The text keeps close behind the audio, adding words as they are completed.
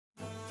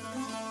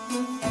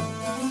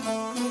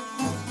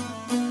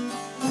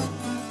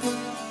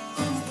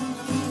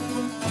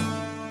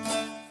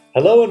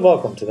Hello and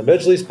welcome to the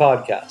Majlis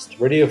podcast,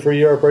 Radio Free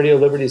Europe, Radio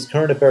Liberty's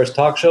current affairs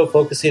talk show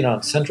focusing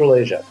on Central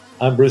Asia.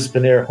 I'm Bruce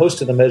Pannier,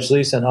 host of the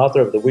Majlis and author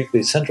of the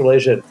weekly Central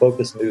Asia in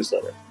Focus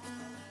newsletter.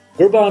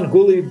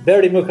 Gurbanguly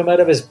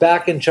Berdymukhammedov is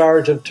back in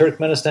charge of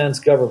Turkmenistan's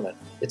government.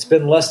 It's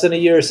been less than a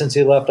year since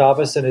he left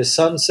office and his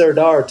son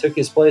Serdar took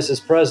his place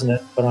as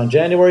president, but on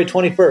January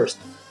 21st,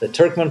 the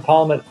Turkmen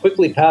parliament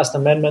quickly passed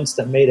amendments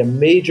that made a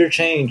major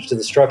change to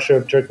the structure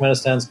of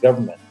Turkmenistan's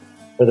government.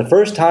 For the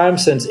first time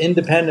since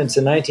independence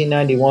in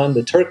 1991,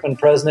 the Turkmen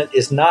president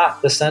is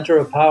not the center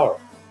of power.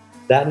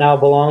 That now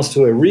belongs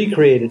to a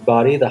recreated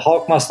body, the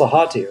Halk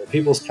Maslahati, or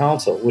People's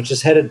Council, which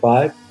is headed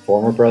by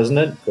former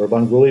President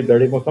Gurbanguly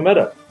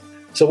Berdymukhammedov.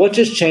 So what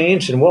just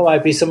changed and what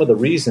might be some of the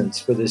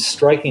reasons for this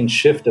striking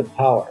shift of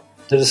power?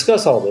 To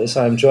discuss all this,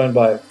 I am joined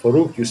by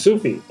Farruh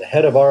Yusupov, the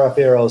head of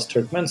RFARL's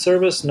Turkmen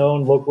Service,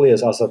 known locally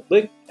as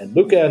Azatlyk, and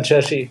Luca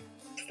Anceschi,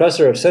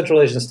 professor of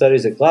Central Asian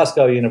Studies at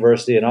Glasgow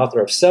University and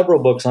author of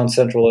several books on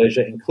Central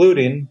Asia,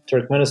 including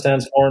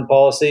Turkmenistan's Foreign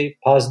Policy,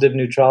 Positive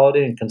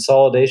Neutrality, and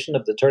Consolidation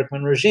of the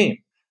Turkmen Regime.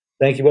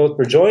 Thank you both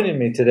for joining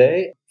me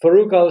today.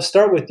 Farruh, I'll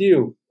start with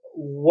you.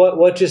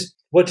 What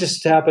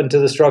just happened to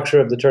the structure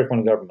of the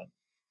Turkmen government?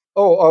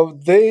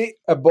 They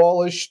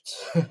abolished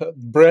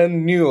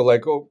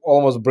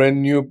almost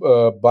brand new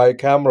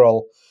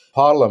bicameral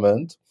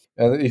parliament.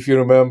 And if you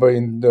remember,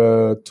 in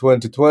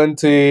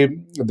 2020,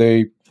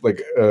 they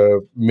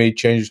made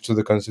changes to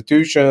the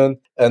constitution,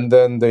 and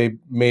then they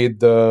made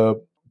the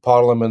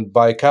parliament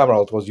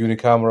bicameral. It was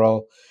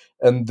unicameral,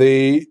 and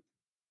they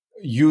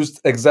used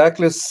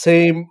exactly the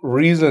same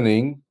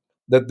reasoning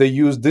that they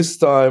used this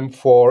time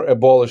for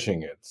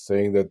abolishing it,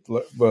 saying that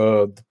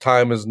the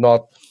time is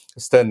not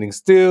standing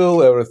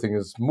still, everything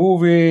is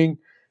moving,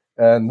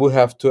 and we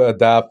have to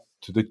adapt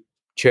to the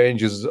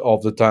changes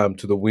of the time,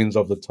 to the winds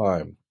of the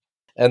time.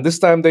 And this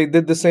time they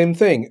did the same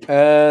thing.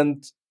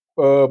 And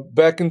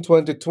back in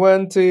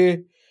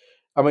 2020,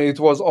 it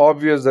was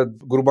obvious that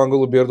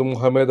Gurbanguly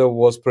Berdymukhammedov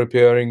was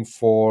preparing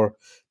for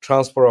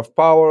transfer of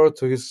power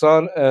to his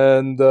son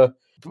and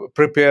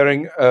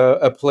preparing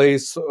a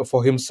place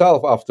for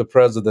himself after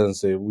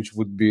presidency, which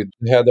would be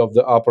the head of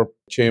the upper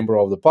chamber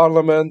of the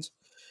parliament,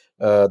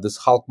 this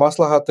Halk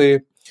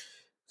Maslahati.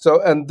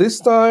 So, and this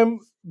time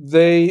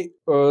they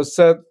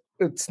said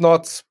it's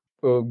not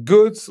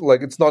good,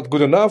 it's not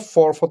good enough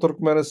for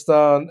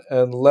Turkmenistan,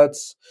 and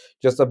let's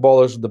just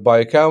abolish the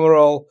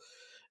bicameral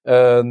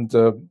and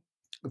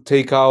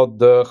take out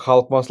the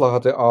Halk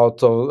Maslahati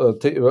out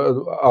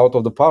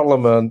of the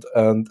parliament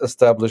and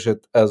establish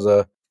it as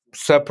a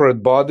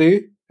separate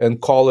body and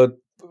call it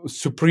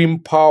supreme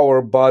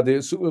power body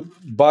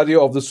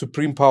of the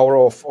supreme power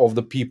of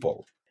the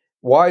people.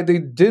 Why they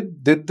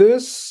did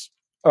this?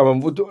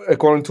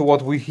 According to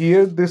what we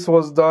hear, this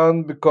was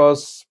done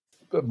because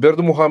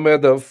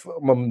Berdymukhammedov,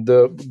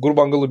 the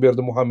Gurbanguly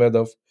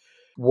Berdymukhammedov,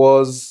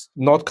 was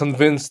not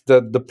convinced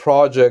that the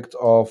project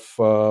of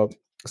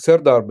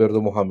Serdar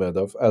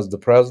Berdymukhammedov as the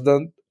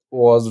president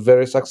was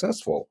very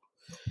successful.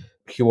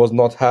 He was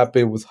not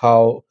happy with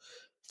how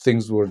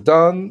things were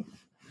done,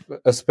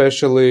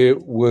 especially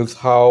with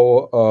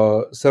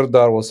how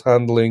Serdar was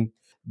handling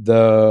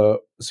the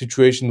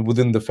situation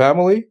within the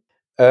family.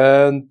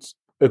 And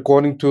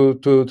according to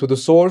the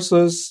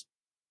sources,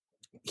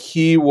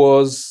 he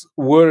was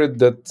worried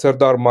that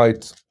Serdar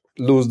might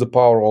lose the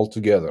power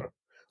altogether,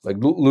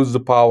 lose the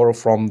power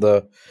from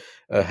the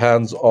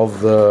hands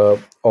of the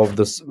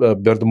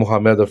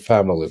Berdymukhammedov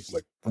family,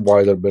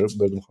 wider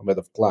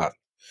Berdymukhammedov clan.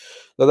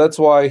 So that's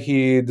why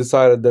he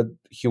decided that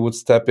he would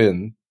step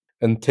in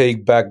and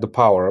take back the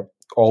power.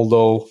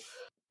 Although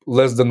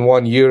less than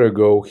 1 year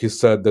ago, he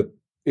said that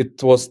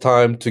it was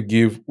time to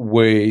give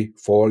way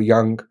for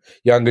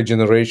younger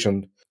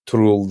generation to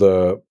rule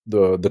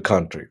the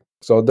country.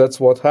 So that's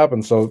what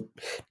happened. So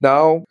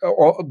now,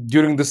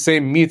 during the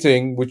same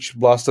meeting, which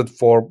lasted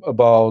for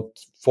about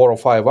 4 or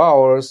 5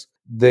 hours,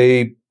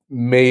 they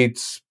made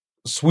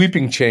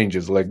sweeping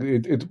changes.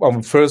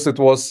 First, it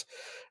was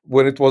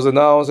when it was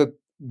announced that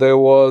there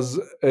was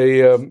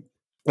an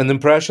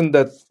impression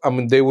that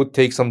they would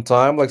take some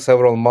time,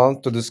 several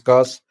months, to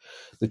discuss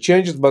the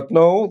changes. But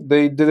no,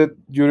 they did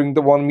it during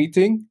the one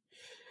meeting.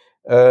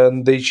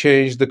 And they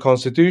changed the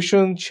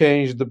constitution,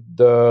 changed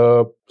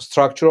the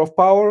structure of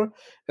power,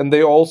 and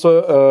they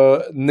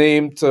also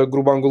named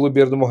Gurbanguly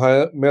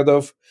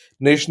Berdymukhammedov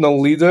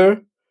national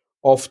leader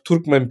of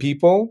Turkmen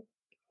people.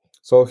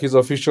 So his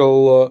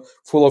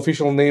full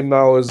official name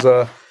now is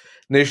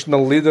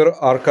national leader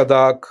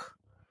Arkadak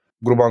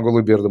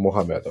Gurbanguly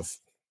Berdymukhammedov.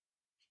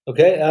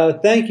 Okay,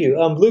 thank you.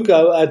 Luca,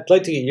 I'd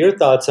like to get your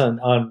thoughts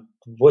on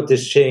what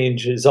this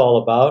change is all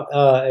about,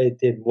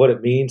 what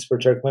it means for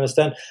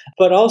Turkmenistan.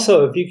 But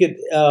also, if you could,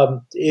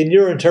 in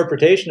your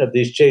interpretation of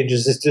these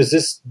changes, does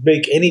this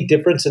make any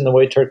difference in the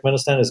way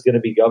Turkmenistan is going to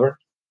be governed?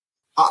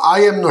 I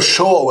am not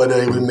sure whether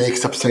it will make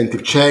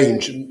substantive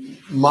change.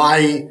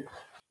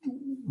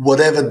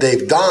 Whatever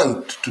they've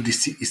done to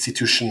this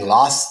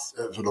institutional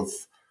sort of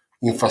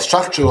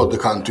infrastructure of the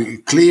country,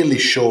 it clearly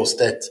shows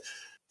that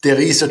there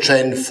is a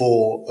trend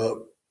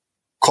for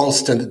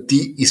constant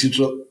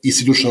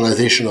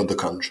de-institutionalization of the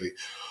country.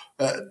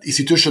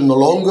 Institutions no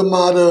longer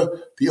matter.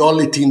 The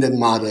only thing that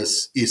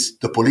matters is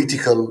the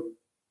political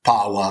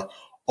power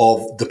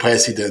of the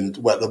president,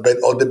 or the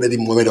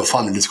Berdymukhammedov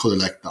family, let's call it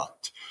like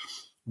that,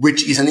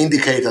 which is an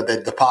indicator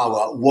that the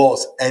power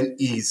was and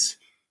is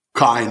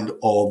kind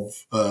of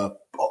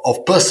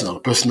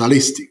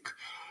personalistic.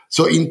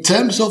 So in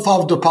terms of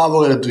how the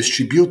power is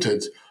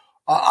distributed,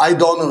 I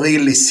don't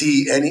really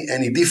see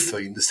any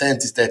difference. In the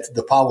sense is that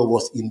the power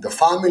was in the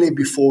family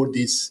before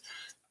this,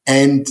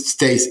 and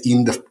stays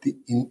in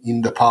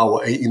the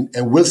power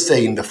and will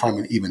stay in the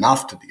family even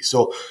after this.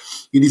 So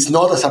it is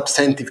not a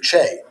substantive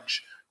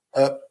change.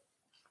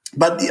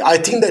 But I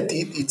think that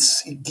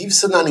it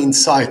gives an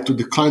insight to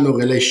the kind of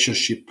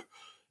relationship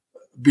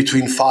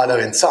between father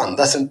and son,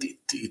 doesn't it?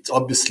 It's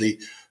obviously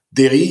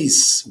there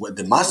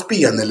must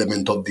be an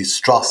element of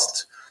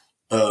distrust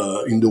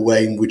in the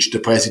way in which the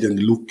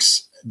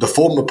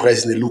former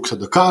president looks at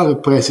the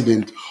current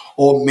president,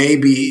 or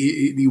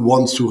maybe he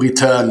wants to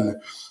return,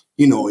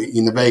 in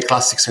a very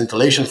classic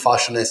Central Asian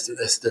fashion as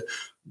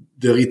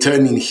the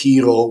returning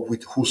hero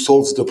who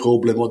solves the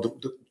problem of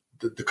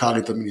the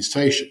current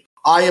administration.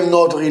 I am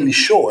not really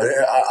sure.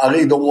 I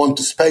really don't want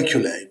to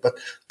speculate, but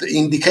the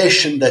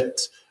indication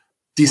that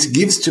this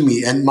gives to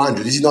me, and mind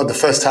you, this is not the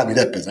first time it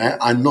happens.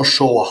 I'm not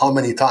sure how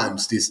many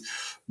times this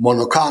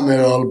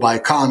monocameral,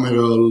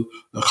 bicameral,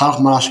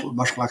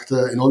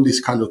 and all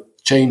these kind of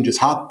changes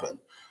happen.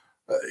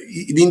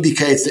 It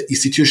indicates that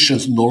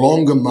institutions no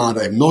longer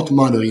matter, have not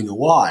mattered in a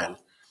while,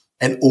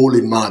 and all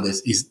it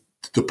matters is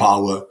the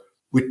power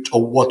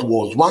of what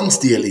was once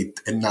the elite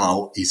and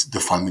now is the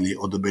family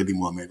of the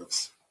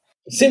Berdymukhammedovs.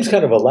 It seems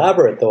kind of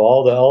elaborate, though,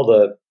 all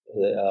the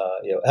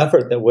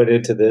effort that went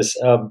into this,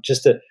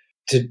 just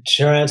to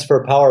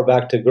transfer power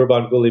back to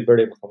Gurbanguly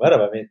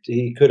Berdymukhammedov. I mean,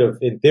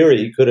 in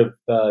theory,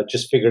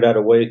 just figured out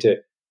a way to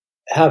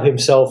have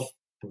himself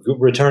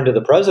return to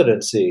the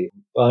presidency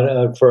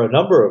for a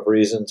number of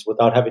reasons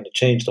without having to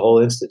change the whole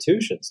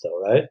institutions, though,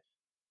 right?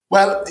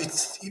 Well,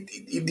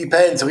 it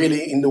depends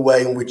really in the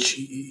way in which,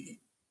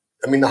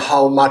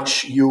 how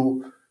much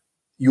you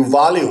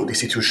value the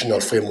institutional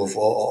framework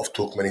of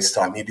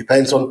Turkmenistan. It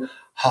depends on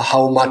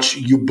how much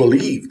you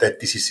believe that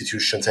these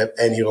institutions have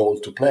any role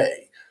to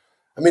play.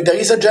 There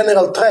is a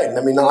general trend.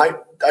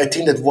 I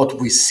think that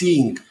what we've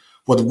seen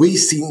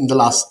in the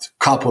last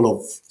couple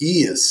of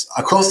years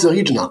across the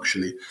region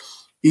actually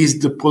is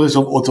the process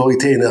of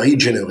authoritarian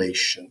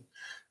regeneration.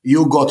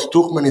 You got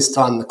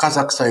Turkmenistan,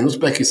 Kazakhstan, and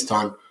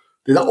Uzbekistan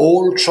that are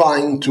all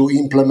trying to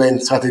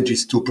implement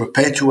strategies to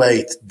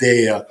perpetuate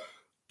their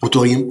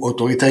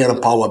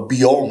authoritarian power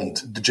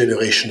beyond the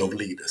generation of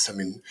leaders.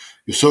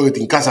 You saw it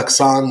in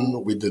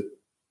Kazakhstan with the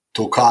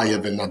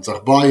Tokayev and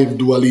Nazarbayev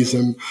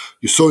dualism.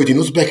 You saw it in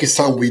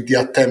Uzbekistan with the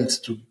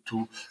attempt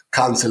to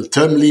cancel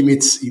term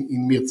limits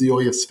in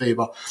Mirziyoyev's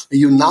favor. And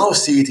you now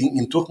see it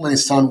in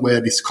Turkmenistan,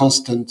 where this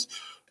constant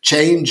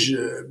change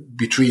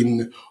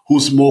between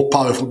who's more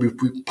powerful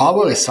with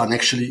power as son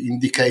actually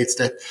indicates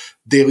that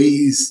there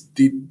is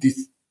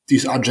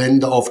this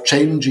agenda of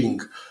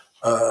changing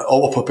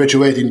or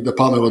perpetuating the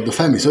power of the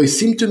family. So it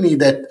seemed to me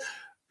that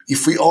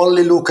if we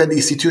only look at the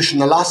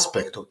institutional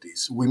aspect of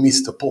this, we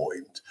miss the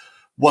point.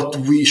 What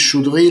we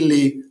should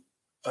really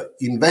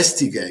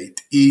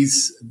investigate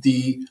is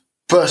the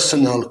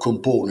personal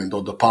component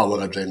of the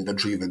power agenda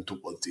driven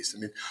towards this.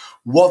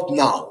 What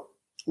now?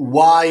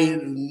 Why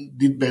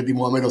did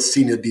Berdymukhammedov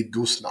Sr. did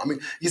this now?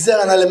 Is there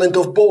an element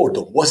of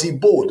boredom? Was he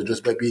bored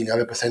just by being a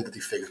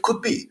representative figure?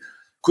 Could be.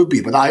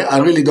 But I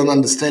really don't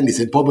understand this.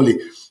 And probably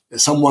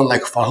someone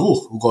like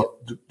Farruh, who got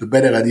the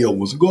better idea of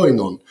what's going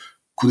on,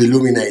 could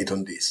illuminate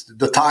on this,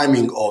 the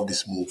timing of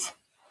this move.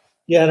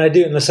 Yeah, and I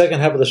do. In the second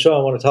half of the show,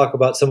 I want to talk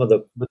about some of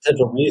the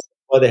potential reasons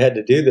why they had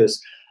to do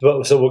this.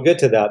 So we'll get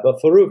to that.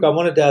 But Farruh, I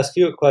wanted to ask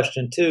you a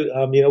question too.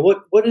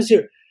 What is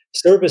your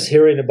service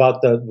hearing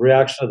about the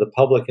reaction of the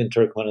public in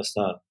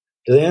Turkmenistan?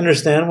 Do they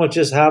understand what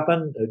just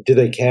happened? Do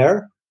they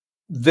care?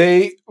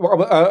 They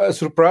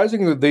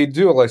surprisingly they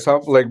do.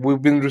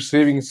 We've been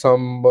receiving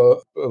some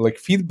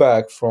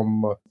feedback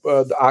from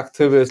the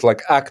activists,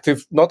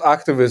 not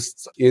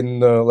activists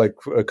in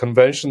a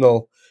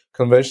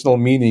conventional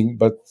meaning,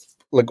 but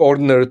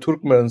ordinary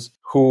Turkmens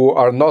who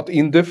are not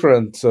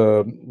indifferent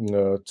to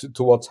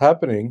what's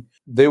happening.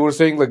 They were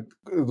saying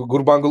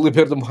Gurbanguly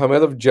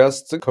Berdymukhammedov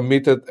just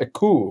committed a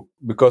coup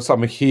because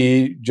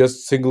he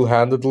just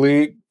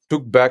single-handedly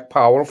took back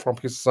power from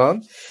his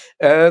son.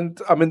 And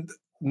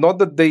not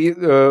that they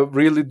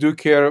really do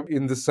care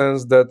in the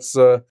sense that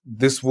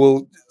this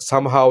will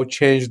somehow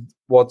change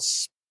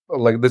what's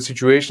the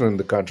situation in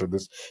the country,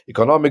 this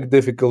economic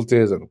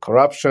difficulties and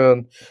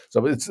corruption.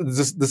 So it's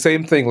just the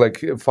same thing,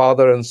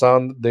 father and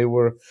son, they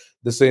were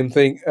the same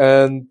thing.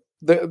 And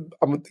they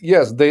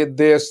are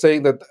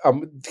saying that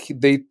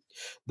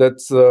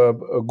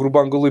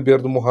Gurbanguly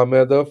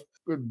Berdymukhammedov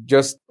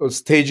just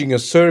staging a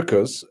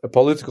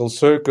political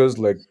circus,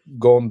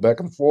 going back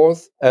and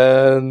forth,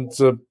 and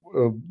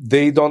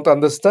they don't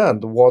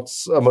understand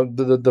what's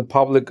the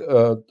public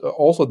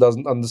also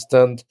doesn't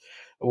understand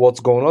what's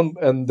going on.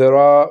 And there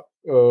are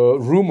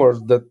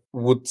rumors that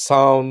would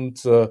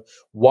sound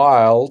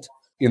wild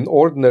in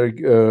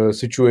ordinary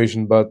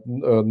situation, but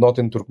not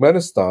in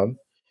Turkmenistan,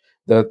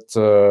 that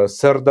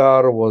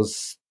Serdar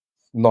was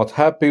not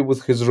happy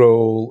with his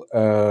role,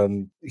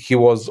 and he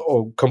was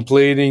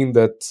complaining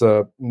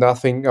that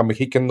nothing, I mean,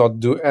 he cannot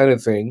do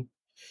anything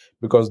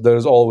because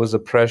there's always a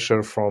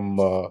pressure from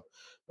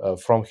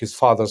his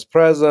father's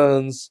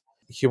presence.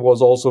 He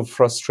was also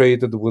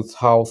frustrated with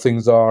how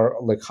things are,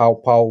 like how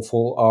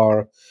powerful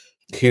are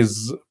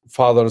his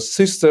father's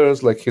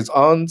sisters, like his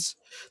aunts.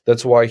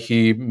 That's why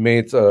he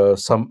made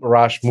some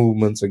rash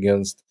movements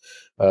against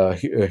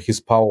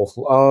his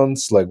powerful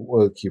aunts. Like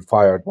he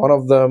fired one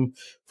of them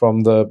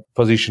from the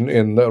position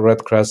in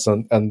Red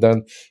Crescent, and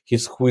then he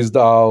squeezed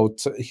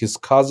out his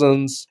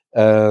cousins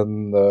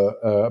and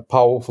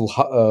powerful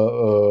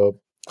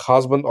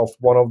husband of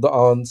one of the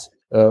aunts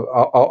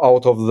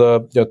out of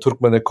the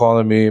Turkmen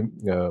economy,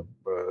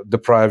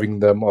 depriving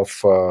them of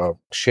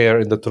share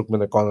in the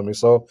Turkmen economy.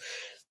 So,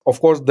 of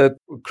course, that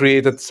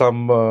created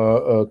some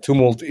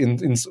tumult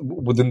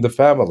within the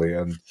family,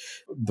 and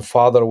the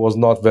father was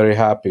not very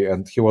happy,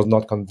 and he was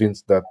not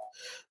convinced that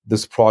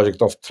this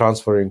project of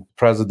transferring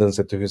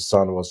presidency to his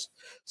son was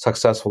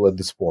successful at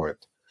this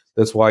point.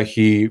 That's why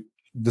he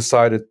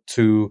decided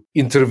to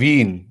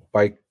intervene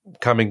by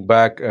coming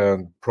back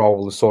and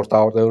probably sort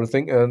out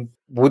everything. And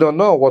we don't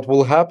know what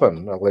will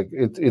happen. Like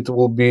it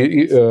will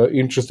be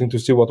interesting to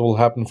see what will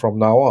happen from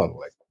now on.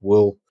 Like,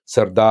 will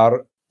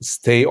Serdar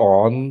stay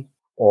on,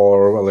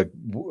 or like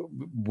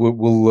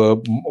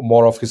will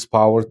more of his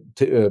power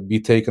be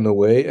taken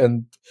away?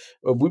 And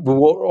we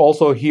were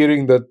also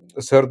hearing that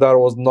Serdar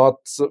was not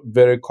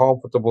very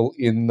comfortable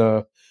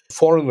in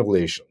foreign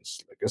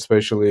relations, like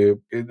especially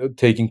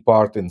taking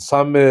part in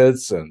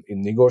summits and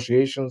in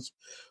negotiations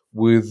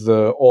with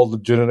all the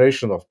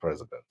generation of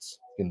presidents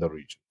in the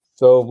region.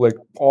 So, like,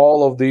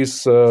 all of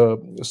these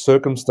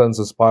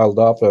circumstances piled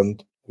up,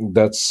 and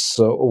that's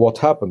what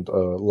happened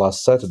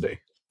last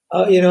Saturday.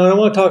 And I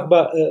want to talk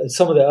about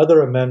some of the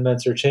other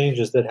amendments or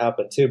changes that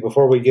happened too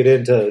before we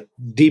get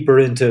deeper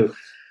into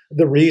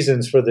the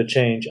reasons for the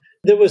change.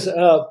 There was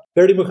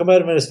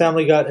Berdymukhammedov and his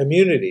family got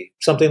immunity,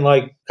 something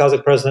like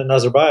Kazakh President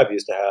Nazarbayev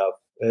used to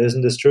have.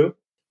 Isn't this true?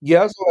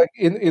 Yes, like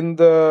in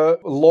the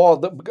law,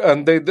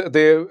 and they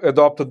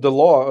adopted the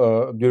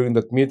law during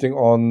that meeting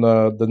on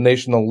the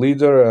national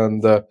leader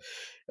and the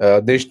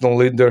national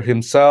leader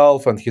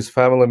himself and his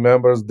family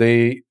members.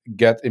 They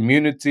get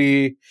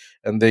immunity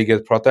and they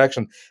get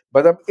protection.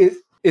 But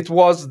it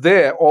was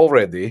there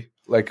already.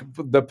 Like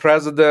the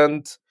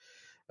president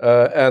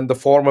and the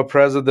former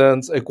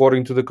presidents,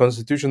 according to the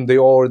constitution, they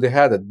already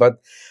had it. But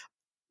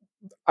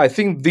I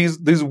think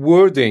this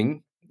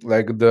wording,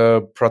 like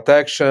the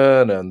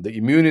protection and the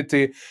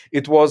immunity,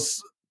 it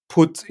was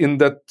put in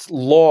that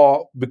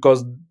law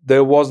because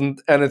there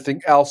wasn't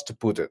anything else to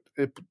put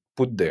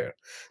there,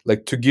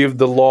 like to give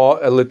the law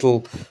a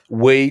little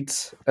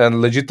weight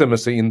and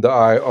legitimacy in the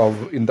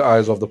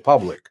eyes of the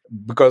public.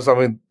 Because I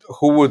mean,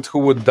 who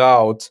would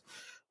doubt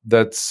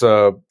that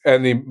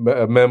any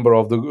member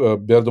of the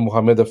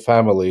Berdymukhammedov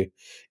family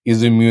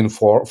is immune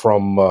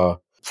from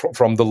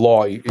the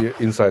law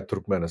inside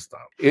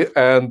Turkmenistan?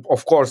 And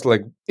of course,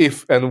 like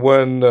if and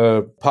when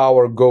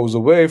power goes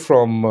away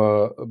from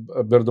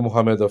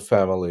Berdymukhammedov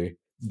family,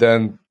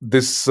 then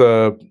this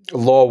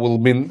law will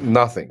mean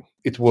nothing.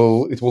 It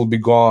will be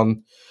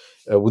gone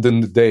within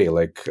the day.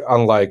 Like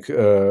unlike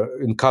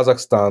in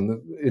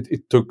Kazakhstan,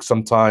 it took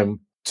some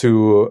time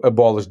to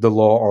abolish the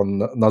law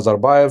on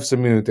Nazarbayev's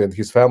immunity and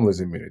his family's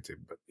immunity.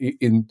 But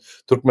in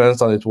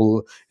Turkmenistan, it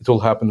will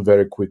happen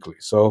very quickly.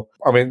 So,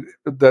 I mean,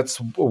 that's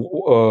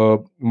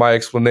my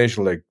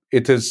explanation. Like,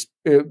 it is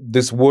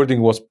this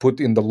wording was put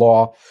in the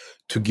law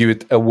to give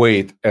it a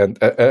weight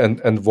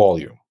and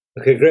volume.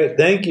 Okay, great,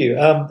 thank you.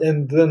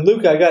 And then,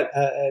 Luca, I got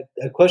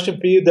a question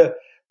for you.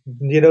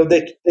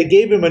 They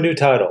gave him a new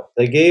title.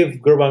 They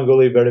gave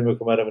Gurbanguly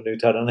Berdymukhammedov a new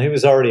title, and he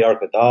was already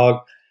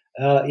Archidog.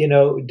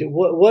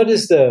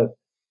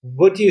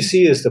 What do you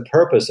see as the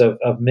purpose of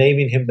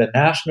naming him the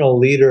national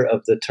leader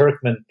of the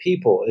Turkmen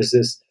people? Is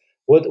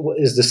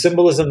the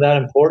symbolism that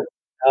important?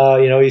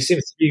 He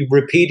seems to be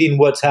repeating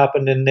what's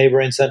happened in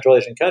neighboring Central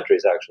Asian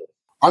countries, actually.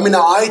 I mean,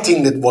 I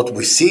think that what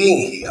we're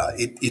seeing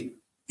here,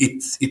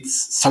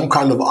 it's some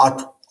kind of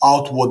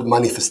outward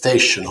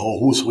manifestation of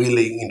who's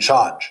really in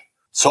charge.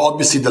 So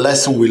obviously the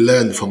lesson we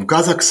learned from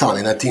Kazakhstan,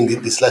 and I think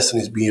that this lesson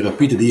is being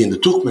repeated here in the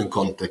Turkmen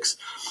context,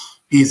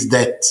 is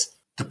that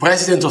the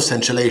presidents of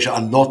Central Asia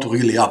are not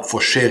really up for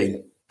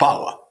sharing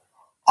power,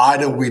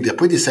 either with their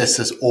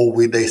predecessors or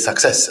with their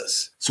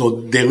successors.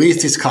 So there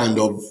is this kind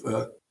of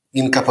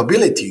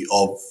incapability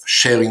of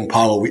sharing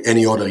power with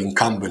any other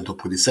incumbent or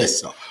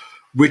predecessor,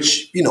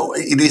 which,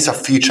 it is a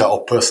feature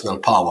of personal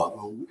power,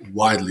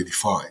 widely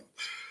defined.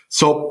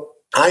 So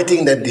I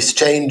think that this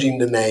change in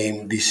the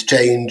name, this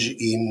change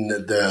in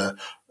the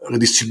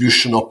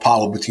redistribution of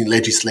power between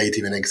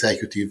legislative and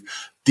executive,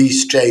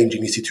 this change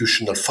in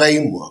institutional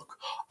framework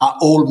are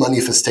all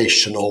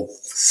manifestation of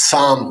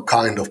some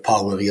kind of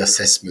power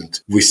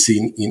reassessment we've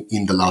seen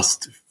in the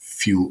last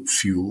few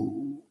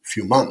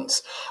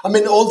months. I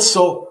mean,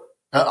 also,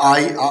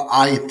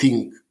 I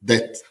think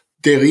that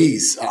there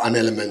is an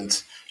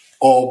element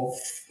of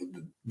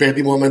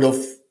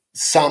Berdymukhammedov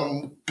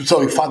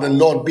father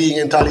not being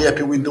entirely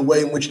happy with the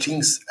way in which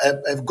things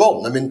have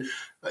gone. I mean,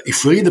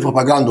 if we read the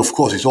propaganda, of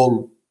course, it's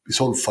all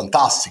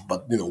fantastic,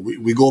 but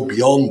we go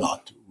beyond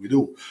that. We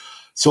do.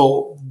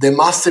 So there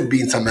must have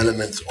been some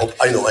elements of,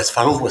 as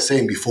Farruh was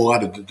saying before,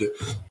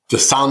 the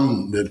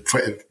son,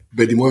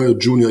 Berdymukhammedov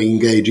Jr.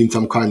 engaged in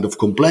some kind of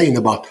complaint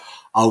about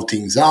how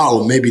things are,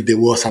 or maybe there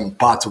were some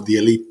parts of the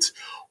elite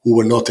who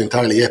were not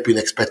entirely happy and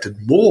expected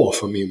more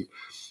from him.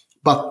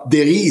 But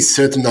there is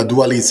certain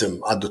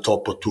dualism at the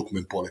top of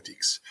Turkmen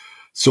politics.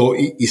 So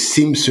it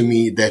seems to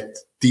me that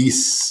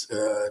these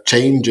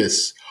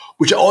changes,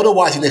 which are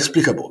otherwise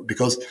inexplicable,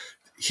 because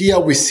here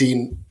we've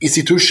seen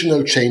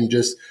institutional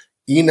changes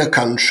in a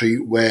country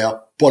where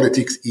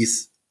politics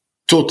is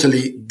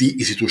totally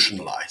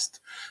deinstitutionalized.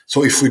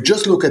 So if we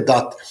just look at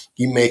that,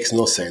 it makes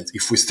no sense.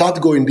 If we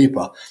start going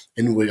deeper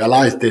and we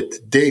realize that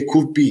there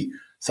could be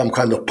some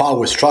kind of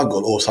power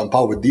struggle or some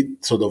power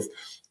sort of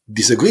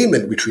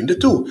disagreement between the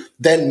two,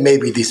 then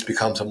maybe this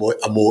becomes a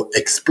more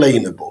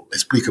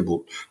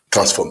explicable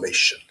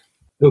transformation.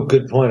 Oh,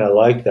 good point. I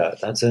like that.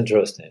 That's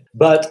interesting.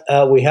 But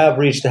we have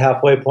reached a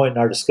halfway point in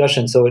our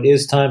discussion, so it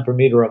is time for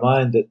me to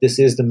remind that this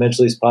is the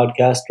Mejlis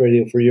podcast,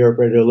 Radio for Europe,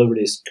 Radio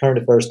Liberty's current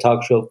affairs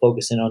talk show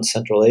focusing on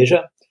Central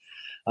Asia.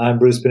 I'm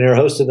Bruce Pannier,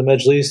 host of the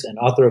Mejlis and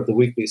author of the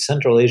weekly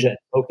Central Asia and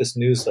Focus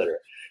newsletter.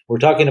 We're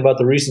talking about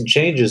the recent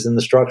changes in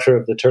the structure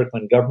of the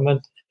Turkmen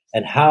government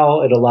and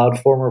how it allowed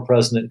former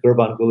President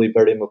Gurbanguly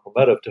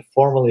Berdymukhammedov to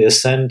formally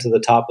ascend to the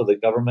top of the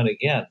government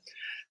again.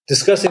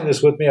 Discussing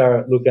this with me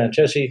are Luca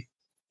Anceschi,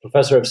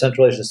 professor of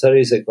Central Asian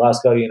Studies at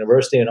Glasgow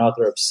University and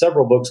author of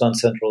several books on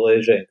Central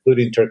Asia,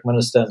 including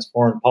Turkmenistan's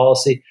foreign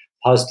policy,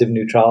 positive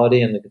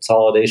neutrality, and the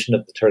consolidation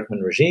of the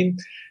Turkmen regime,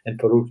 and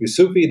Farruh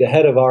Yusupov, the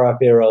head of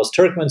RFARL's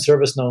Turkmen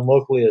Service, known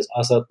locally as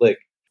Azatlyk.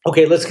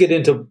 Okay, let's get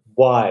into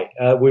why.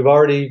 We've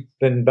already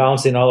been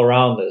bouncing all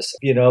around this,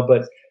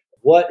 but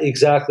what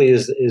exactly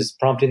is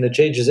prompting the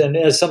changes? And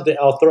as something,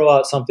 I'll throw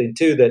out something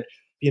too that,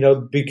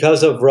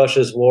 because of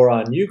Russia's war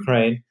on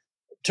Ukraine,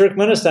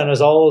 Turkmenistan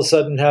has all of a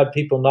sudden had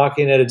people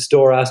knocking at its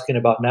door asking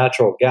about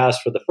natural gas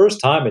for the first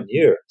time in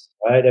years,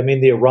 right? I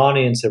mean, the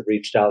Iranians have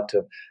reached out to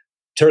them.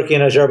 Turkey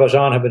and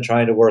Azerbaijan have been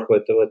trying to work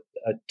with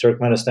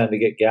Turkmenistan to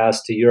get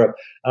gas to Europe.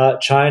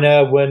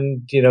 China,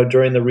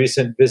 during the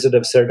recent visit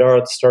of Serdar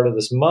at the start of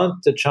this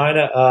month to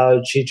China,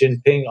 Xi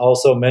Jinping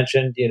also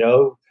mentioned,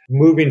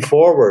 moving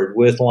forward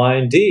with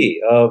Line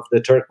D of the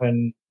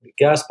Turkmen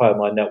gas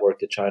pipeline network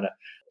to China.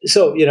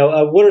 So,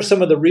 what are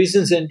some of the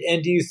reasons? And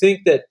do you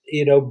think that,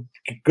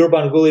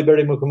 Gurbanguly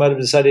Berdymukhammedov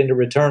deciding to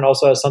return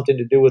also has something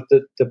to do with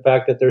the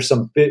fact that there's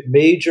some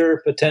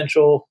major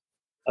potential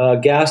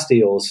gas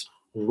deals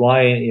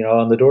lying,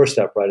 on the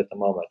doorstep right at the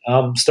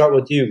moment? Start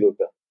with you,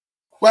 Luca.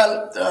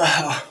 Well,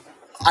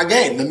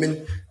 again, I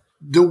mean,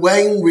 the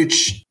way in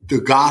which the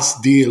gas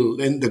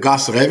deal and the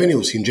gas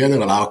revenues in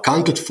general are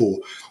accounted for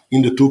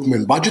in the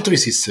Turkmen budgetary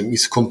system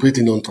is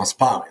completely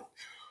non-transparent,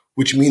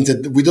 which means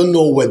that we don't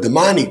know where the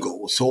money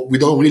goes. So we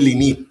don't really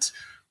need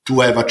to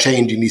have a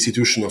change in the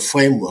institutional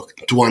framework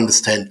to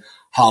understand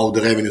how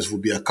the revenues will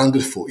be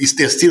accounted for.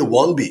 There still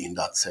won't be in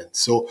that sense.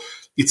 So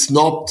it's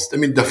not,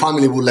 the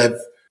family will have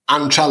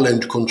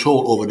unchallenged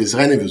control over these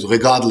revenues,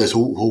 regardless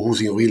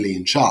who's really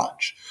in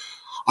charge.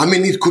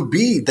 It could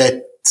be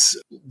that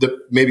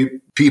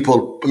maybe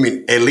people,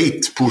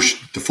 elite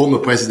pushed the former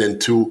president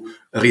to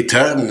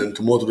return and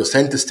to move to the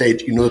center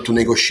stage in order to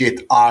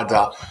negotiate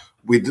harder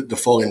with the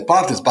foreign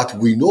partners. But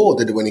we know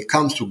that when it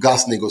comes to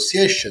gas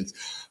negotiations,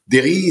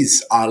 there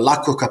is a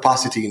lack of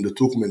capacity in the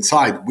Turkmen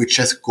side, which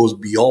just goes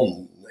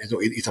beyond.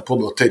 It's a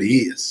problem of 30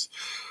 years.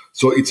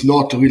 So it's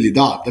not really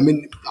that.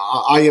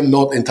 I am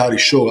not entirely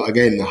sure,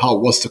 again,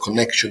 what's the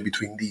connection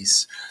between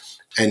these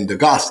and the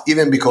gas,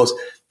 even because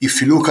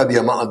if you look at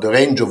the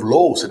range of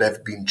laws that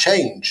have been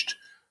changed,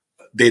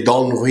 they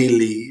don't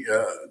really,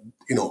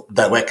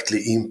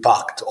 directly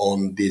impact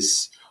on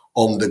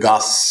the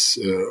gas,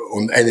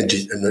 on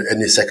energy, and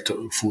any sector,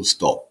 full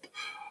stop.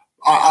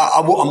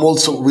 I'm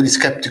also really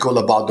skeptical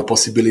about the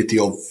possibility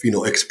of,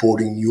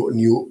 exporting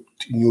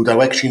new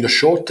direction in the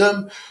short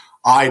term.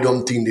 I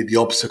don't think that the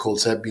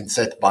obstacles have been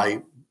set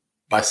by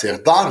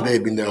Serdar.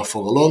 They've been there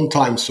for a long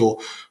time.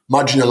 So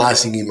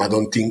marginalizing him, I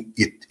don't think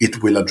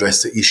it will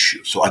address the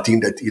issue. So I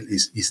think that it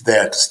is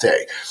there to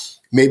stay.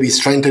 Maybe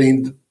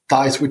strengthening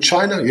ties with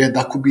China. Yeah,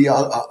 that could be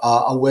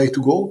a way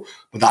to go.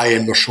 But I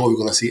am not sure we're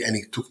going to see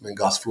any Turkmen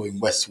gas flowing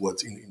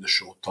westwards in the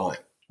short time.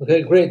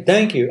 Okay, great.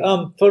 Thank you.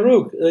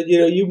 Farruh,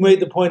 you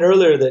made the point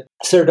earlier that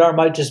Serdar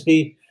might just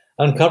be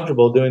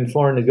uncomfortable doing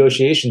foreign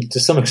negotiations. To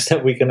some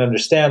extent, we can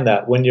understand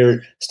that when you're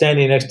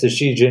standing next to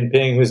Xi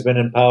Jinping, who's been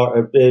in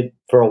power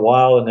for a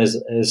while and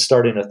is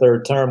starting a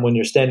third term, when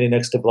you're standing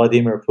next to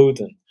Vladimir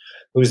Putin,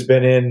 who's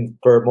been in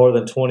for more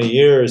than 20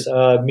 years,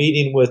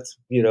 meeting with,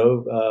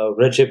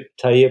 Recep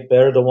Tayyip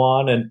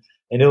Erdogan and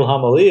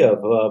Ilham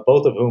Aliyev,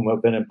 both of whom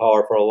have been in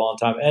power for a long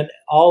time, and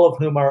all of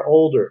whom are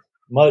older,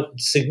 much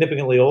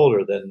significantly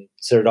older than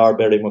Serdar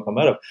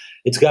Berdymukhammedov.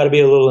 It's got to be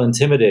a little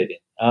intimidating.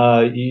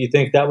 You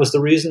think that was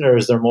the reason, or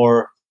is there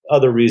more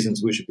other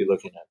reasons we should be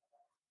looking at?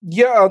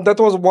 Yeah, that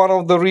was one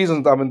of the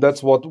reasons. I mean,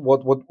 that's what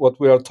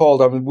we are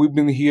told. I mean, we've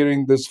been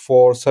hearing this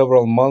for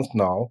several months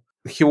now.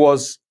 He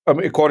was,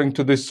 according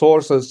to these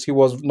sources, he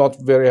was not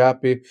very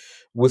happy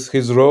with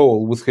his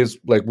role, with his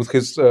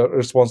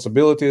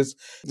responsibilities,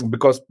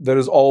 because there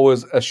is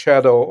always a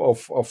shadow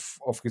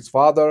of his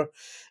father.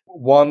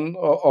 One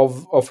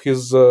of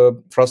his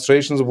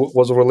frustrations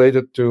was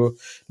related to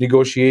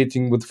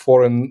negotiating with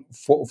foreign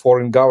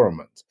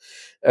governments,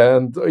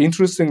 and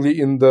interestingly,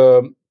 in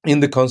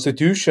the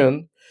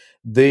constitution,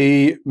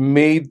 they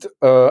made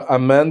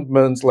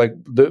amendments, like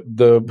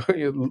the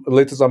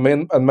latest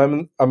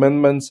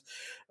amendments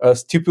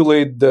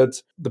stipulate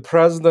that the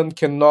president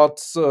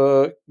cannot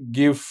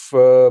give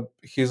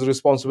his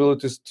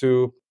responsibilities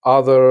to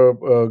other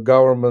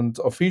government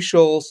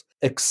officials,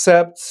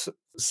 except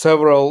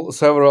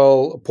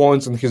several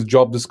points in his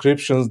job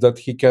descriptions that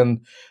he can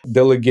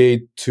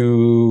delegate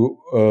to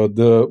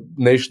the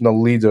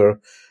national leader,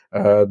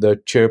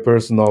 the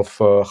chairperson of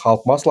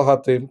Halk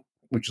Maslahati,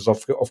 which is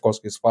of course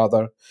his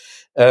father.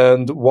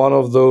 And one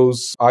of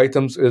those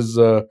items is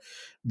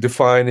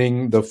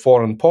defining the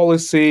foreign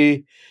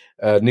policy,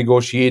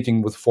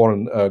 negotiating with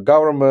foreign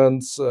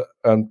governments,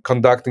 and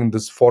conducting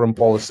this foreign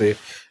policy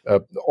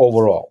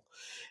overall.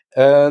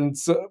 And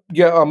to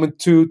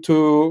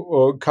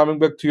coming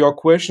back to your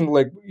question,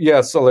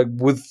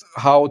 with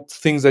how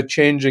things are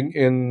changing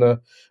in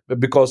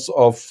because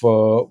of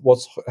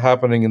what's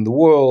happening in the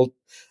world,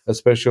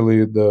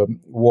 especially the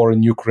war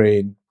in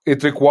Ukraine.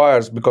 It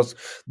requires, because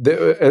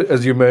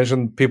as you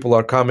mentioned, people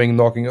are coming,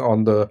 knocking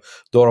on the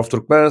door of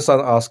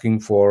Turkmenistan,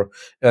 asking for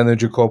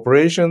energy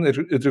cooperation.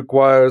 It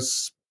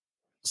requires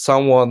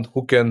someone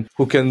who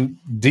can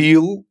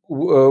deal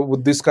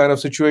with this kind of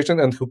situation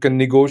and who can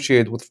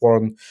negotiate with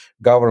foreign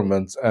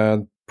governments.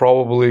 And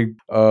probably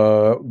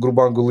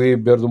Gurbanguly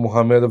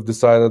Berdymukhammedov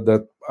decided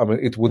that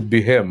it would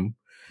be him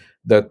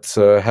that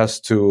has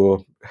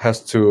to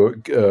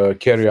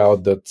carry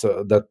out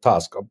that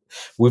task.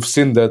 We've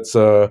seen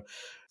that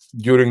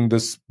during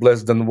this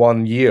less than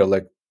 1 year,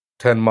 like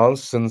 10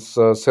 months since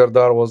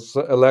Serdar was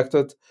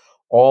elected,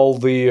 all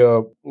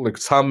the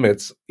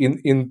summits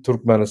in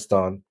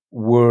Turkmenistan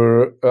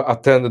were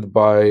attended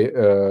by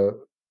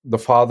the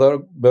father,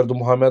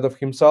 Berdymukhammedov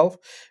himself,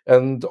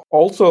 and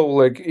also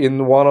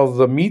in one of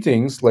the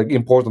meetings,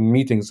 important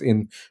meetings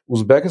in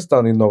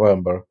Uzbekistan in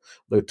November,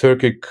 the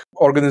Turkic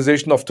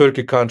Organization of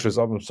Turkic Countries,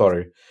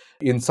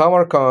 in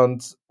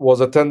Samarkand,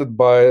 was attended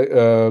by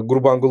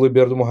Gurbanguly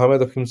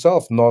Berdymukhammedov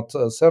himself, not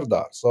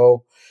Serdar.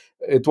 So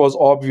it was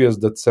obvious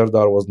that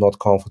Serdar was not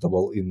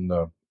comfortable in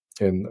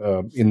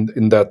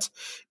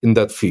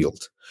that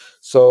field.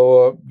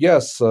 So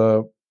yes,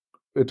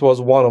 it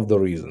was one of the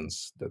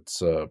reasons that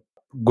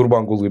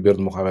Gurbanguly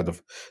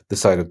Berdymukhammedov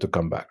decided to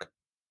come back.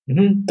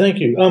 Mm-hmm. Thank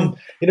you. And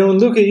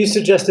Luca, you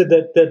suggested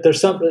that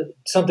there's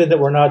something that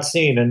we're not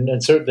seeing,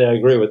 and certainly I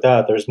agree with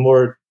that. There's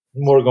more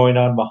going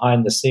on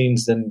behind the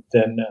scenes than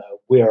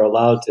we are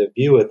allowed to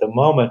view at the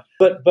moment.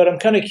 But I'm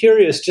kind of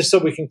curious, just so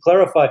we can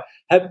clarify.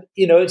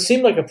 It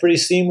seemed like a pretty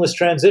seamless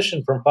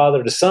transition from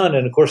father to son,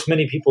 and of course,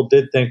 many people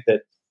did think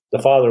that the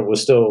father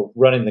was still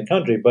running the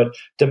country. But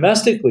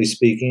domestically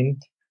speaking,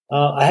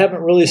 I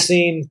haven't really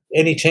seen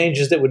any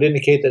changes that would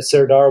indicate that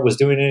Serdar was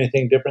doing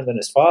anything different than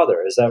his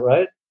father. Is that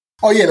right?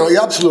 Oh,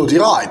 you're absolutely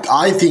right.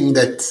 I think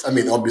that,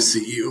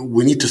 obviously,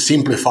 we need to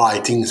simplify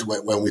things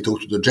when we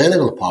talk to the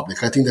general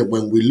public. I think that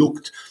when we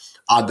looked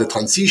at the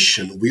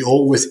transition, we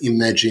always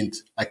imagined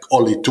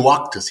only two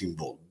actors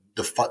involved,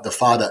 the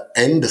father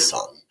and the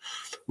son.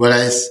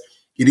 Whereas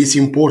it is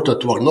important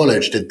to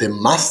acknowledge that there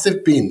must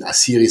have been a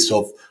series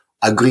of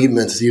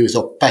agreements, a series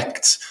of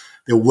pacts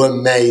that were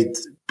made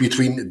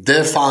between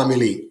their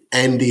family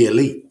and the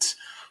elite.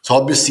 So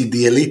obviously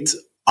the elite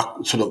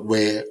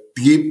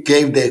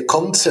gave their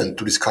consent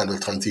to this kind of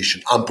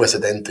transition,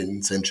 unprecedented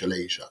in Central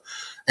Asia.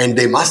 And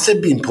they must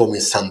have been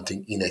promised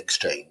something in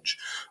exchange.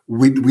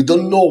 We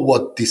don't know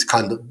what this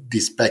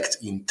pact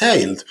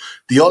entailed.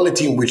 The only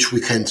thing which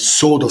we can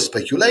sort of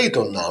speculate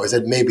on now is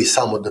that maybe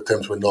some of the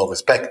terms were not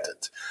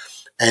respected.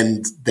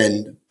 And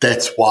then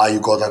that's why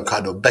you got a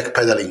kind of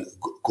backpedaling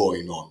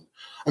going on.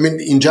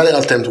 In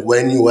general terms,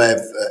 when you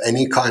have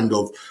any kind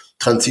of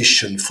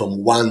transition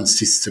from one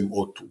system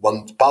or to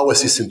one power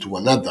system to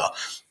another,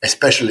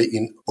 especially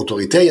in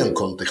authoritarian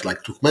contexts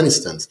like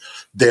Turkmenistan's,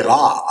 there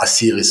are a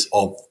series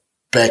of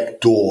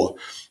backdoor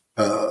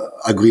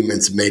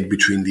agreements made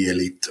between the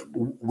elite.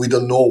 We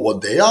don't know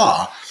what they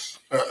are.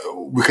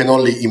 We can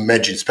only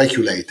imagine,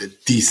 speculate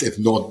that these have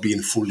not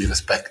been fully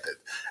respected.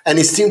 And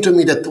it seemed to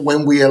me that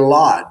when we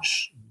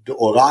enlarge the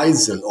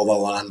horizon of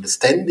our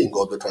understanding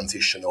of the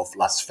transition of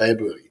last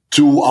February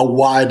to a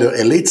wider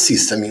elite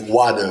system,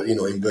 wider,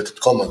 inverted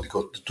commas,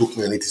 because the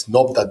Turkmen elite is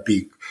not that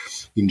big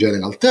in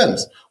general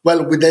terms.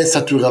 Well, we then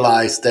start to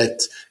realize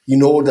that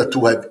in order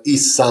to have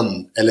his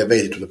son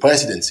elevated to the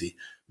presidency,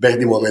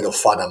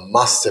 Berdymukhammedov's father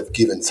must have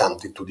given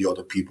something to the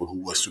other people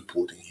who were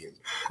supporting him.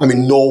 I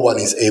mean, no one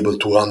is able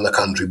to run the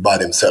country by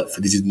themselves.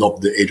 This is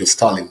not the age of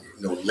Stalin,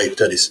 late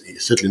 30s,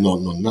 certainly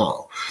not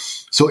now.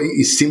 So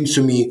it seems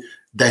to me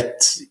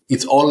that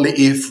it's only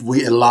if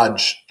we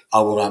enlarge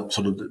our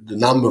sort of the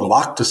number of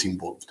actors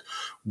involved,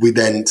 we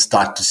then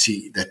start to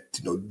see that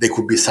there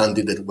could be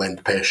something that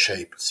went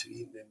pear-shaped.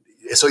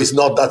 So it's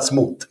not that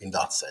smooth in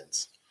that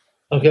sense.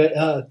 Okay,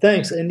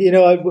 thanks. And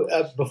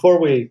before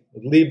we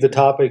leave the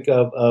topic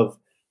of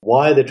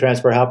why the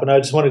transfer happened, I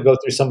just want to go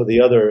through some of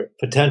the other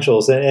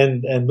potentials.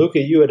 And Luca,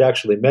 you had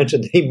actually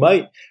mentioned he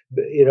might,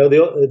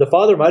 the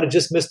father might have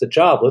just missed the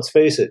job. Let's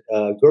face it.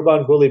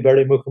 Gurbanguly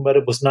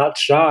Berdymukhammedov was not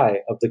shy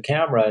of the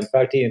camera. In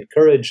fact, he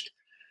encouraged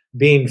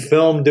being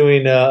filmed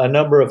doing a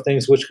number of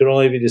things which could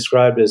only be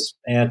described as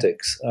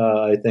antics,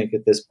 I think,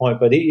 at this point.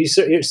 But he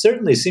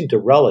certainly seemed to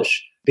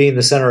relish being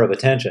the center of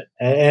attention.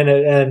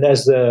 And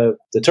as the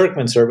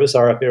Turkmen Service,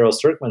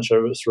 RFA's Turkmen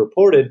Service,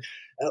 reported,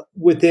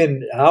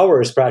 within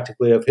hours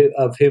practically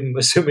of him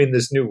assuming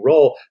this new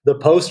role, the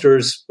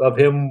posters of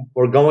him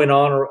were going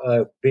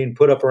on, being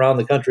put up around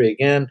the country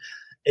again.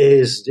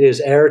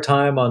 His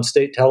airtime on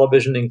state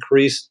television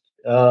increased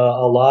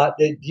a lot.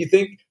 Do you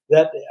think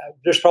that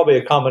there's probably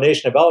a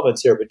combination of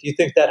elements here, but do you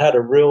think that had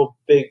a real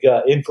big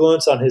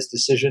influence on his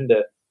decision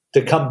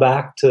to come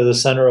back to the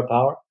center of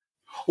power?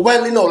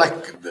 Well,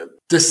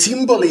 the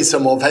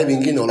symbolism of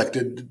having,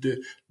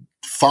 the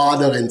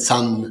father and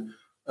son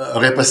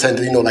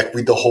represented,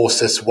 with the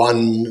horses,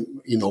 one,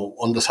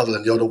 on the saddle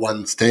and the other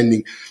one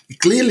standing, it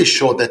clearly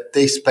showed that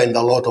they spend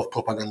a lot of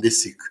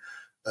propagandistic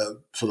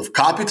sort of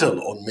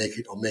capital on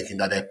making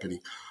that happening.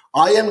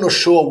 I am not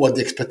sure what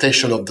the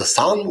expectation of the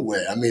son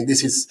were. I mean,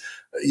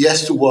 he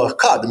has to work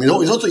hard. I mean,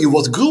 he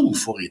was groomed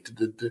for it.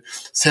 The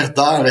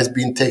Serdar has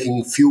been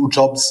taking few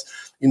jobs,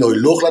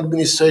 local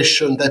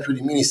administration,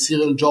 deputy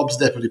ministerial jobs,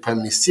 deputy prime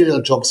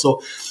ministerial jobs.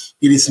 So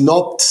it is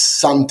not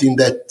something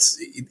that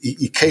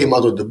it came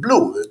out of the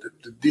blue.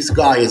 This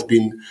guy has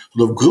been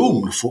sort of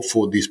groomed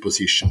for this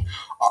position.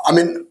 I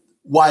mean,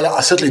 while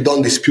I certainly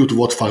don't dispute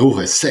what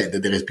Farruh has said,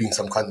 that there has been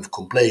some kind of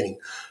complaining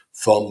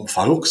from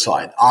Farruh's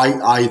side,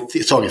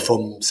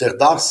 from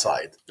Serdar's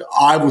side,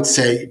 I would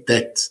say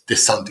that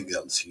there's something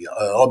else here.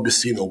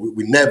 Obviously, we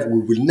will never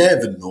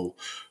know.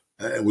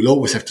 We'll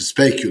always have to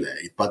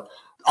speculate, but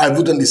I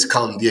wouldn't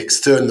discount the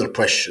external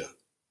pressure.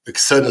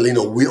 Externally,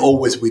 we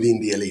always within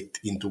the elite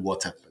into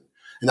what happened.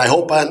 And I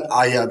hope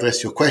I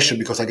address your question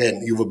because,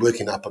 again, you were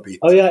breaking up a bit.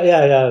 Oh,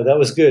 yeah. That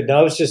was good. Now,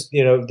 I was just,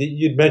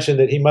 you'd mentioned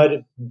that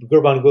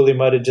Gurbanguly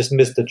might have just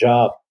missed the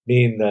job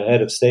being the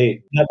head of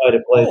state. That might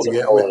have played some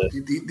role in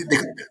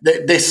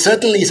it. There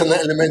certainly is an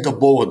element of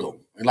boredom.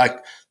 Like,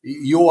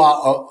 you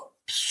are a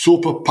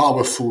super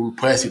powerful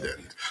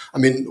president. I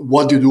mean,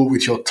 what do you do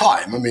with your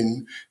time? I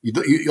mean,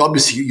 you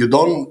obviously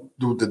don't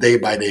do the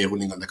day-by-day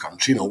running of the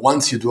country.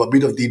 Once you do a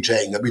bit of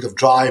DJing, a bit of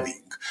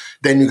driving,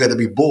 then you get to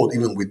be bored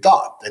even with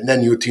that. And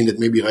then you think that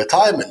maybe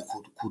retirement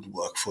could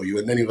work for you.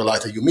 And then you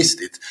realize that you missed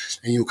it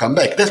and you come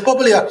back. There's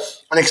probably an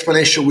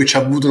explanation which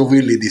I wouldn't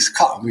really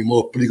discount,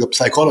 more political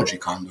psychology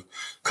kind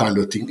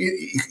of thing.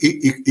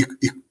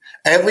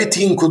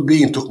 Everything could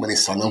be in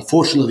Turkmenistan.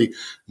 Unfortunately,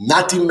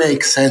 nothing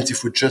makes sense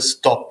if we just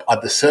stop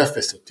at the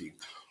surface of things.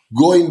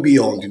 Going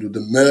beyond,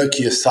 the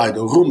murkier side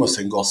of rumors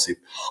and gossip,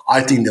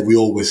 I think that we're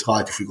always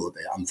right if we go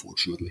there,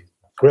 unfortunately.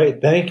 Great,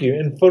 thank you.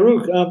 And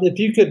Farruh, if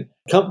you could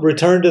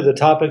return to the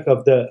topic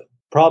of the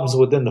problems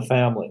within the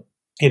family.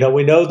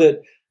 We know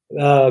that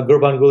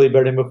Gurbanguly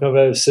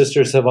Berdymukhammedov's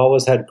sisters have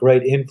always had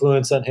great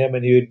influence on him,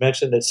 and you had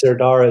mentioned that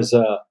Serdar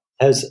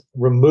has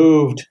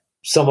removed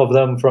some of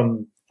them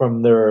from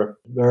their,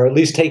 or at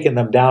least taken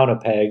them down a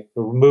peg,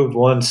 removed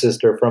one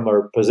sister from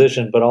her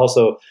position, but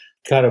also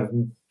kind of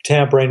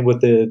tampering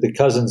with the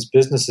cousins'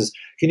 businesses.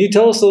 Can you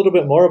tell us a little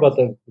bit more about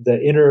the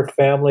inner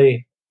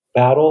family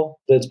battle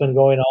that's been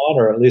going on,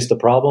 or at least the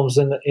problems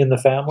in the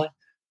family?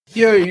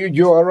 Yeah,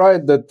 you are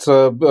right that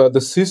the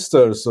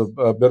sisters of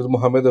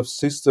Berdymukhammedov's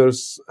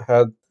sisters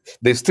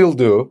they still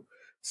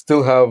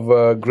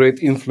have great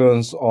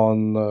influence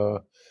on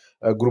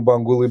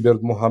Gurbanguly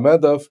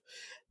Berdymukhammedov,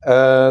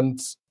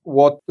 and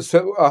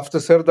after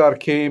Serdar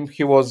came,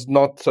 he was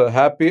not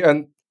happy,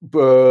 and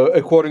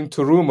according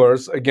to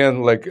rumors,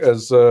 again, like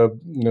as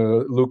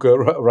Luca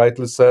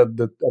rightly said,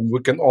 that we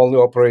can only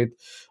operate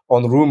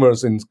on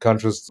rumors in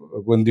countries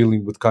when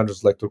dealing with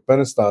countries like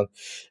Turkmenistan.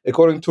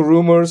 According to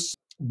rumors,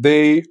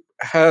 they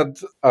had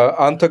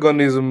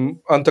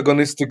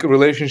antagonistic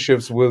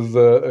relationships with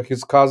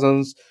his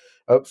cousins.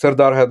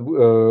 Serdar had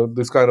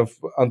this kind of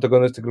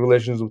antagonistic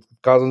relations with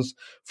cousins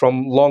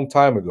from long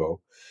time ago.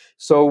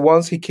 So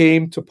once he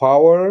came to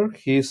power,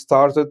 he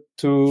started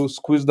to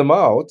squeeze them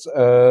out,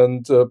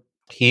 and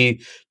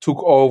he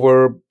took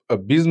over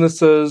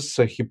businesses.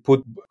 He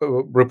put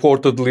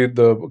reportedly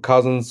the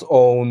cousins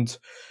owned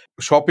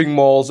shopping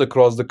malls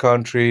across the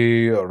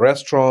country,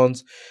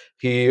 restaurants.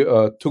 He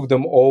took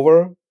them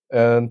over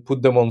and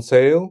put them on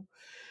sale.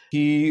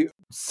 He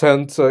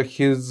sent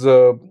his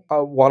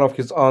one of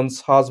his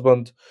aunt's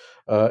husband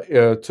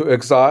to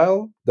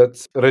exile.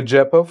 That's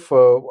Recepov.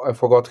 I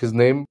forgot his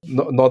name.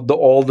 Not the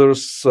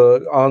oldest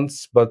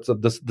aunt's, but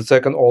the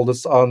second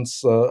oldest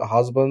aunt's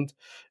husband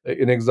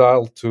in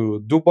exile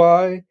to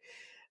Dubai.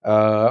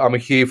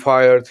 He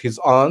fired his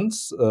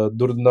aunts,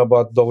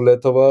 Durdnabat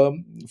Dovletova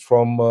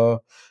from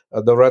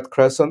the Red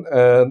Crescent,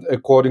 and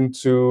according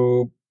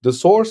to the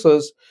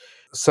sources,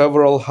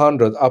 several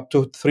hundred, up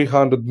to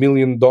 $300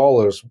 million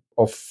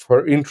of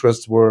her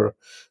interests were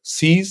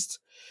seized.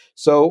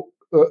 So,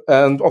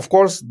 and of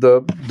course,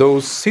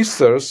 those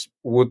sisters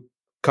would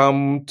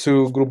come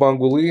to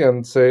Gurbanguly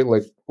and say,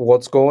 like,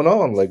 what's going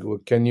on? Like,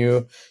 can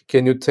you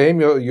tame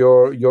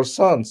your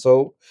son?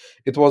 So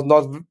it was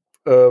not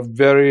a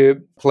very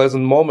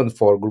pleasant moment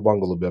for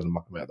Gurbanguly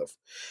Berdymukhammedov.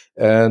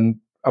 And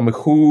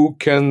who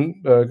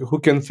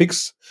can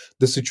fix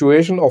the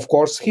situation? Of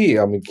course, he.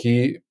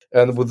 He,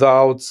 and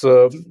without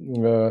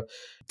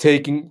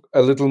taking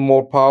a little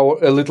more power,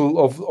 a little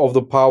of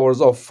the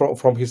powers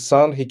from his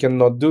son, he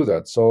cannot do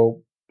that.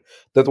 So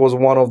that was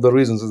one of the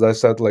reasons, as I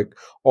said, like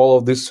all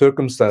of these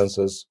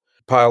circumstances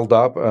piled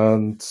up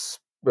and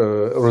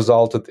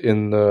resulted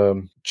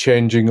in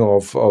changing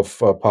of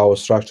power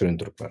structure in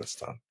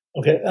Turkmenistan.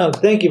 Okay,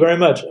 thank you very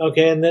much.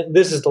 Okay, and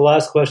this is the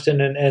last question,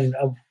 and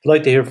I'd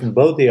like to hear from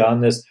both of you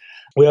on this.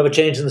 We have a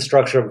change in the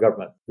structure of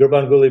government.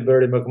 Gurbanguly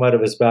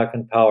Berdymukhammedov is back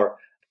in power.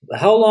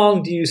 How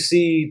long do you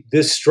see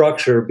this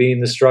structure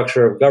being the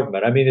structure of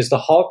government? Is the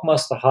Halk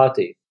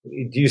Maslahati,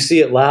 do you see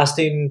it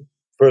lasting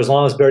for as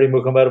long as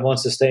Berdymukhammedov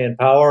wants to stay in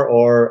power,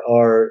 or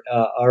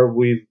are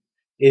we,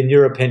 in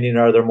your opinion,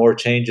 are there more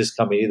changes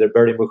coming? Either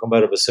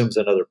Berdymukhammedov assumes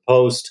another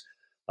post,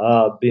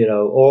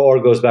 or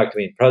goes back to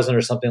being president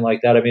or something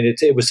like that.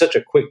 It was such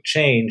a quick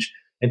change,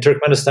 and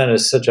Turkmenistan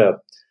is such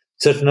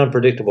an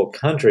unpredictable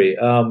country.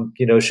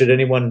 Should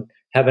anyone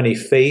have any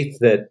faith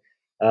that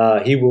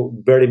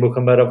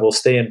Berdymukhammedov will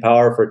stay in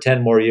power for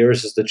 10 more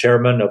years as the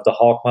chairman of the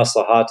Halk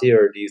Maslahati,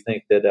 or do you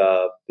think that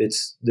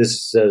this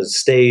is a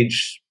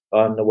stage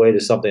on the way to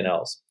something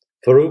else?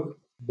 Farruh,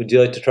 would you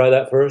like to try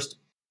that first?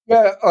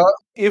 Yeah,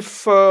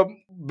 if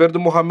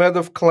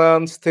Berdymukhammedov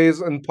clan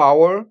stays in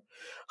power,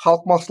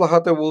 Halk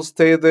Maslahati will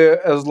stay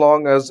there as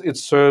long as it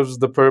serves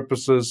the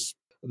purposes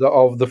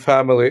of the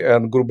family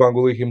and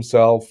Gurbanguly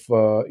himself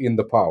in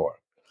the power.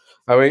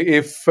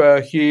 If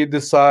he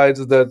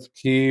decides that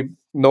he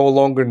no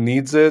longer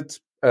needs it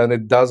and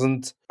it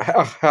doesn't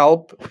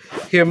help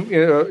him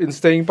in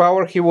staying in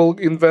power, he will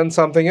invent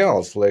something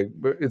else. Like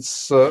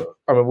it's,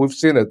 we've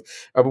seen it.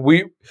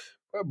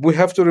 We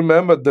have to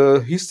remember the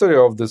history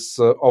of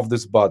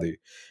this body.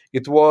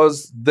 It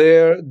was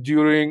there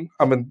during,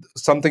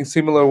 something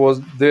similar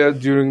was there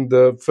during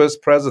the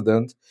first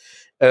president,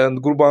 and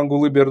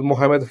Gurbanguly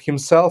Berdymukhammedov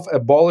himself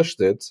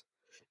abolished it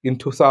in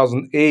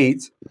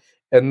 2008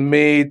 and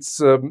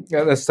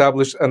and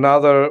established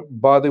another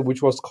body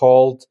which was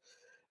called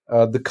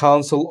the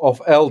Council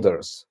of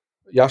Elders,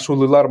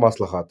 Yaşlılar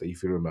Maslahati,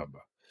 if you remember.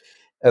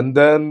 And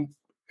then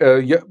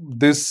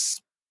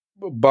this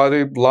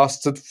body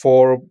lasted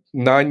for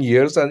 9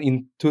 years, and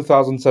in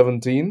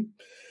 2017,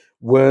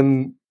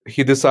 when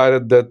he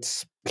decided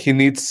that he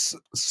needs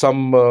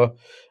some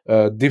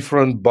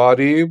different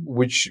body,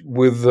 which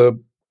with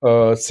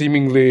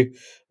seemingly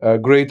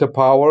greater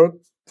power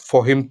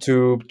for him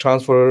to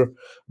transfer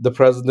the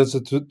presidency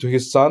to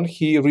his son,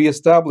 he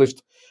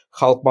reestablished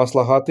Halk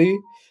Maslahati,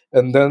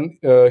 and then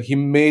he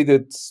made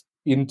it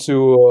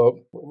into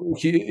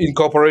he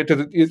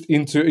incorporated it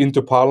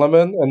into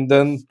parliament, and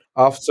then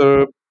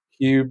after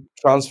he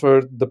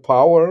transferred the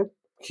power,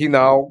 he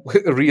now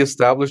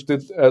reestablished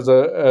it as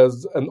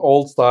an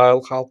old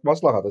style Halk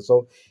Maslahati.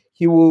 So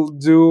he will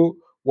do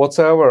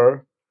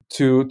whatever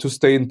to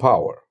stay in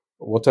power.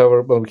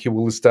 Whatever, but he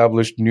will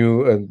establish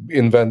new and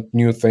invent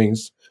new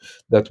things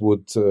that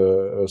would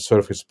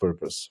serve his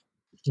purpose.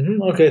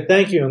 Mm-hmm. Okay,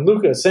 thank you. And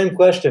Luca, same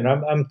question.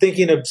 I'm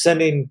thinking of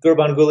sending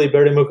Gurbanguly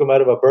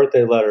Berdymukhammedov a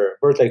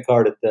birthday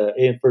card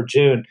for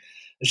June.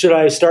 Should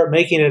I start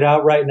making it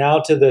out right now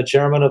to the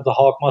chairman of the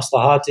Halk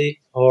Maslahati,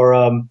 or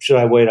should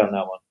I wait on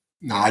that one?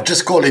 No, I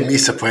just call him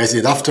Mr.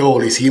 President. After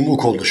all, it's him who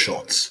called the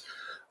shots.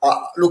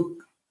 Look,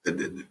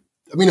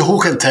 who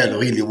can tell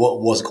really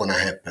what was going to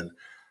happen?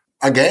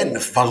 Again,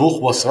 Farruh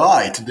was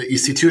right. The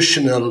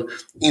institutional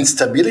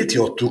instability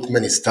of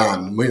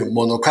Turkmenistan,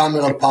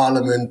 monocameral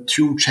parliament,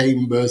 two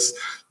chambers,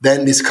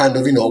 then this kind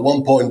of, at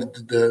one point,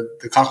 the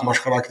Kakh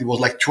was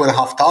like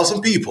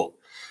 2,500 people,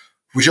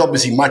 which is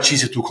obviously much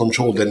easier to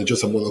control than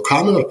just a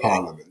monocameral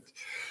parliament.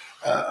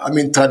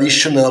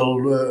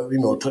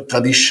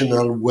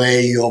 Traditional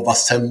way of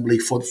assembly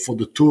for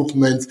the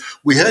Turkmens.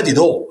 We heard it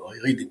all,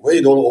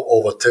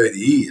 over 30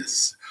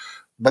 years.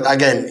 But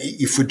again,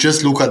 if we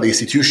just look at the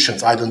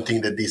institutions, I don't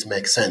think that this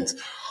makes sense.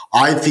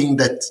 I think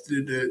that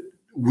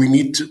we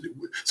need to.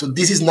 So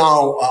this is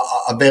now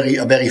a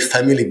very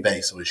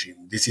family-based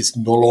regime. This is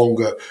no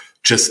longer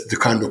just the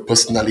kind of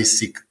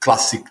personalistic,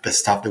 classic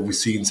stuff that we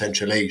see in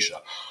Central Asia.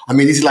 I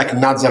mean, this is like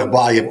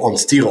Nazarbayev on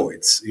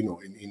steroids,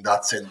 in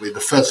that sense, where the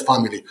first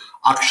family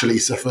actually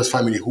is the first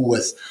family who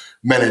has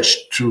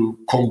managed to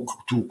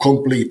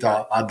complete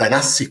a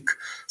dynastic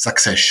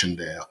succession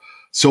there.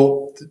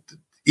 So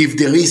if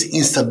there is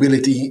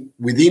instability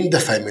within the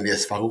family,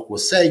 as Farruh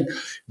was saying,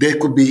 there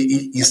could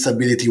be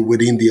instability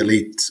within the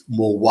elite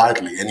more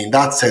widely. And in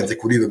that sense, there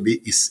could even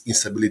be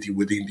instability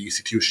within the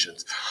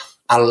institutions.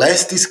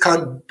 Unless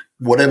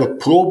whatever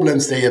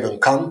problems they have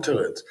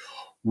encountered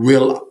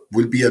will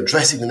be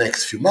addressed in the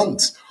next few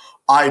months,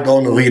 I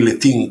don't really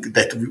think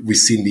that we've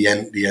seen the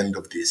end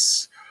of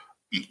this.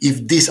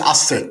 If these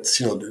assets,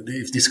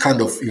 if this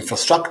kind of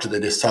infrastructure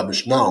that they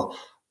established now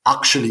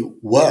actually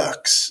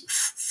works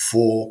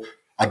for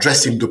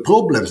addressing the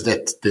problems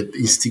that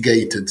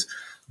instigated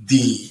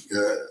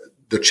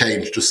the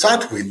change to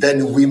start with,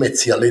 then we may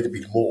see a little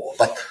bit more.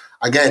 But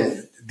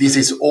again, this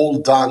is all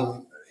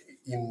done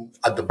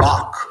at the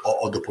back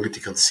of the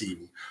political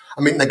scene.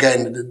 I mean,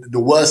 again,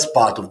 the worst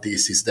part of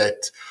this is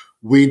that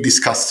we're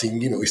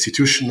discussing,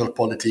 institutional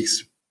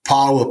politics,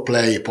 power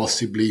play,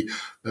 possibly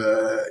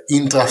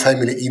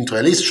intra-family,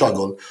 intra-elite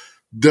struggle.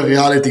 The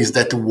reality is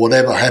that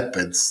whatever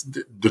happens,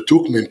 the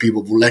Turkmen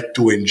people will have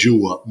to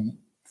endure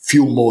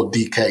few more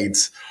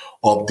decades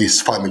of this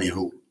family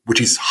rule,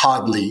 which is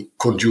hardly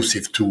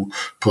conducive to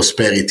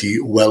prosperity,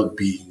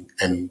 well-being,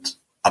 and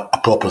a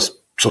proper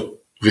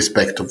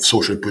respect of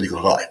social and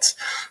political rights.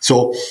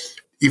 So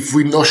if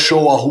we're not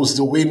sure who's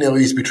the winner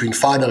is between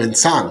father and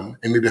son,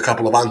 and maybe a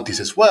couple of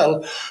aunties as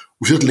well,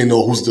 we certainly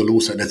know who's the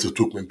loser, and that's the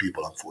Turkmen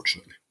people,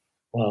 unfortunately.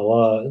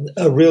 Well,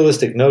 a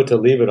realistic note to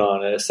leave it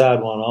on, a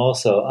sad one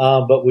also.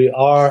 But we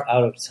are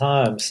out of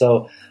time.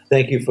 So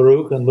thank you,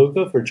 Farruh and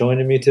Luca, for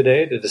joining me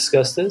today to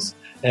discuss this.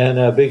 And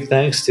a big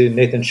thanks to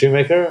Nathan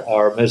Shoemaker,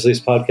 our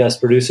Mejlis podcast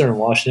producer in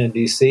Washington,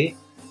 D.C.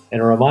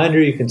 And a reminder,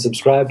 you can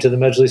subscribe to the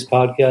Mejlis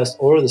podcast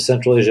or the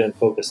Central Asia in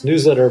Focus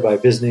newsletter by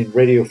visiting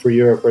Radio Free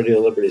Europe, Radio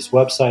Liberty's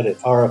website at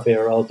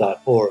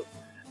rfarl.org.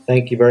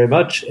 Thank you very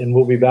much, and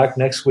we'll be back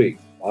next week.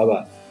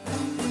 Bye-bye.